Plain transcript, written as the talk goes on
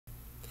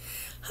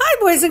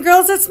boys and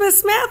girls, it's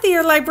Miss Matthew,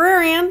 your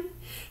librarian.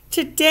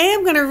 Today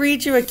I'm going to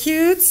read you a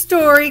cute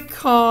story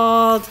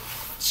called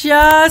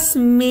Just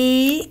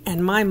Me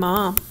and My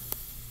Mom.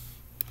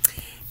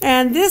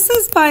 And this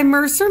is by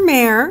Mercer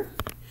Mayer.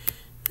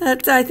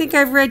 I think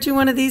I've read you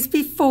one of these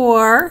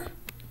before.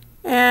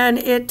 And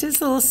it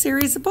is a little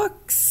series of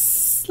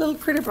books, little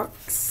critter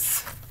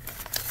books.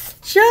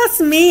 Just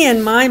Me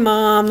and My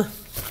Mom.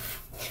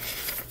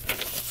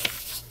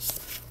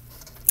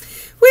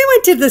 We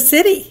went to the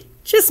city,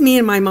 just me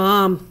and my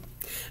mom.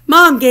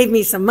 Mom gave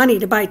me some money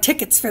to buy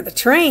tickets for the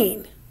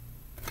train.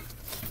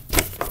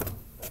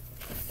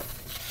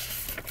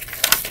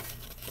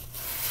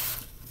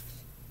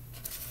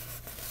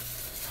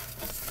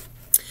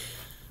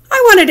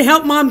 I wanted to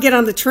help Mom get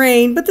on the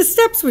train, but the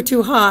steps were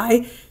too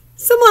high,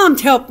 so Mom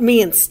helped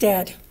me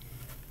instead.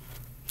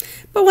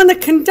 But when the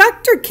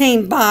conductor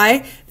came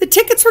by, the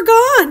tickets were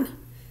gone,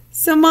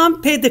 so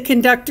Mom paid the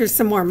conductor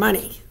some more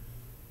money.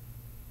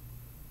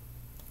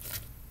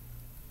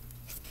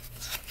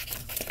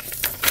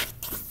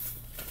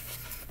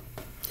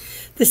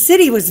 The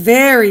city was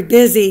very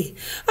busy.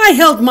 I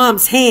held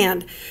Mom's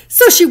hand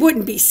so she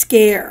wouldn't be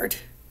scared.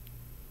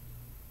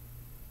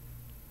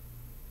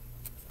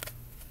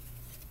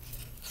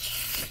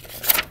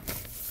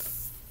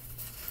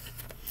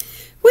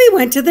 We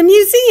went to the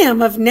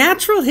Museum of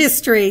Natural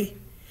History.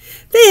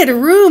 They had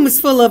rooms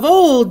full of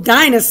old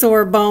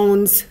dinosaur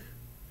bones.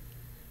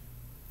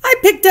 I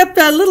picked up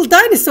a little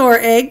dinosaur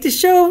egg to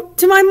show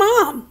to my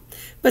mom,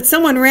 but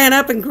someone ran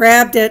up and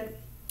grabbed it.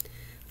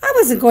 I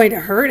wasn't going to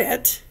hurt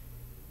it.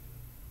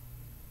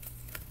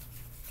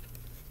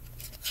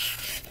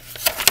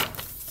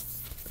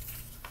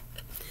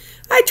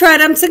 I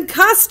tried on some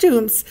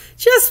costumes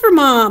just for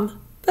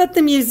Mom, but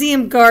the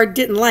museum guard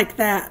didn't like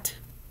that.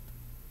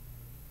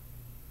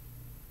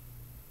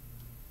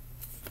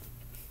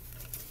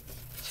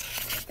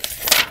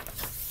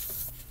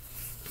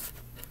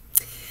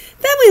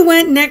 Then we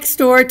went next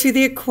door to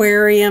the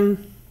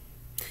aquarium.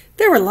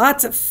 There were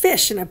lots of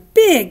fish in a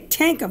big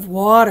tank of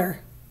water.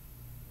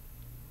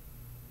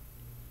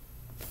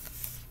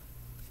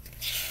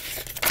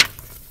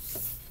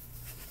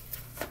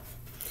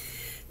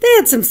 They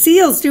had some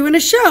seals doing a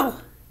show.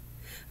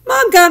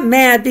 Mom got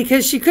mad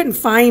because she couldn't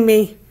find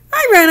me.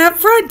 I ran up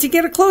front to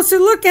get a closer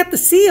look at the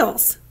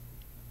seals.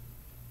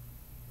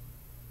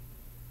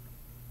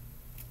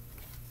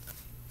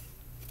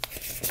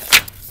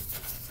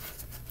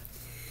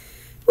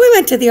 We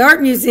went to the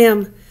art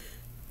museum,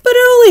 but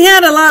it only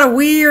had a lot of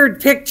weird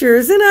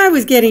pictures and I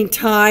was getting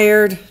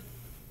tired.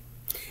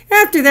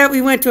 After that,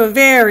 we went to a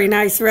very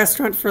nice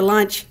restaurant for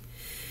lunch.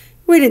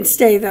 We didn't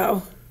stay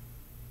though.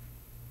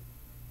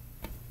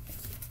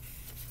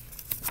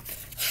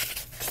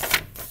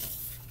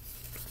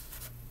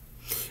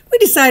 We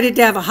decided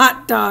to have a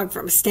hot dog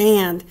from a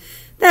stand.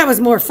 That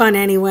was more fun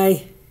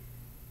anyway.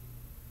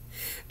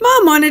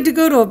 Mom wanted to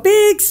go to a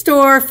big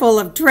store full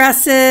of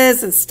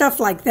dresses and stuff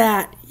like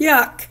that.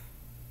 Yuck.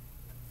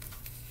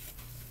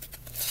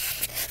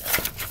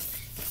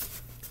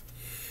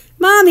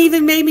 Mom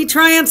even made me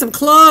try on some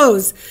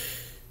clothes.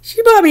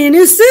 She bought me a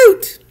new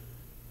suit.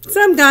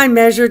 Some guy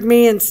measured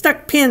me and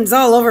stuck pins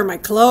all over my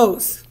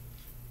clothes.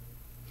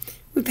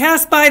 We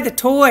passed by the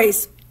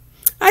toys.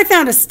 I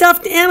found a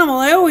stuffed animal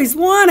I always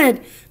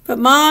wanted, but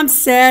Mom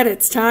said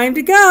it's time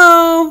to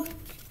go.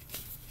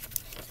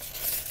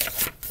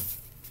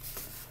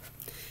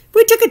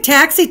 We took a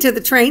taxi to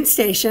the train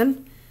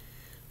station.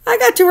 I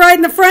got to ride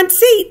in the front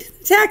seat.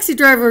 The taxi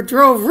driver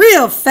drove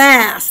real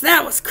fast.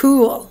 That was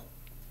cool.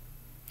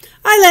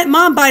 I let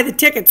Mom buy the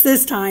tickets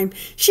this time.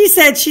 She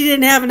said she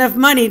didn't have enough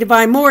money to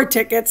buy more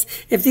tickets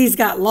if these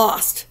got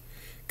lost.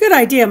 Good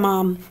idea,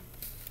 Mom.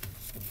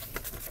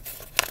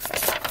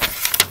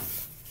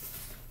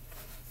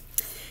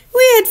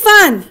 We had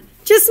fun,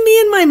 just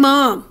me and my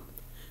mom.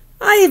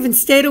 I even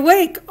stayed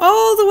awake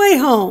all the way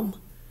home.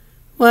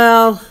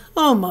 Well,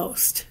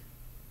 almost.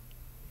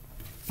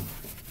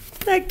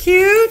 Isn't that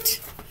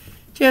cute?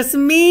 Just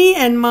me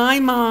and my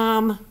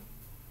mom.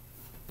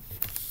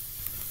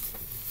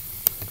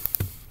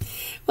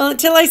 Well,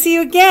 until I see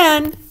you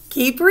again,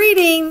 keep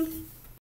reading.